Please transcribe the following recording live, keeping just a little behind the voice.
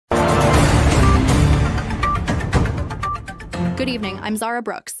Good evening, I'm Zara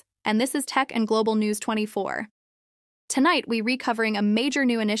Brooks, and this is Tech and Global News 24. Tonight, we're recovering a major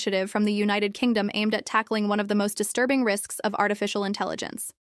new initiative from the United Kingdom aimed at tackling one of the most disturbing risks of artificial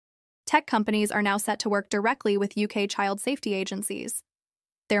intelligence. Tech companies are now set to work directly with UK child safety agencies.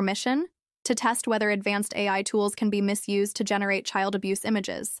 Their mission? To test whether advanced AI tools can be misused to generate child abuse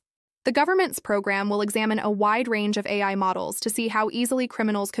images. The government's program will examine a wide range of AI models to see how easily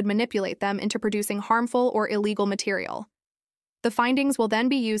criminals could manipulate them into producing harmful or illegal material. The findings will then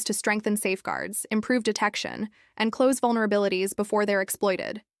be used to strengthen safeguards, improve detection, and close vulnerabilities before they're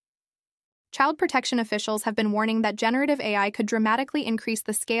exploited. Child protection officials have been warning that generative AI could dramatically increase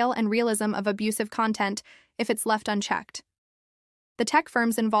the scale and realism of abusive content if it's left unchecked. The tech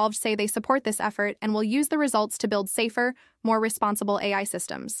firms involved say they support this effort and will use the results to build safer, more responsible AI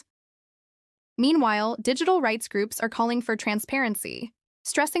systems. Meanwhile, digital rights groups are calling for transparency,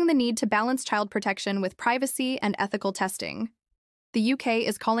 stressing the need to balance child protection with privacy and ethical testing. The UK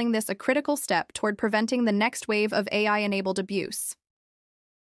is calling this a critical step toward preventing the next wave of AI-enabled abuse.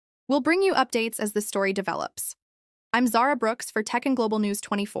 We'll bring you updates as the story develops. I'm Zara Brooks for Tech and Global News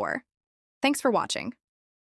 24. Thanks for watching.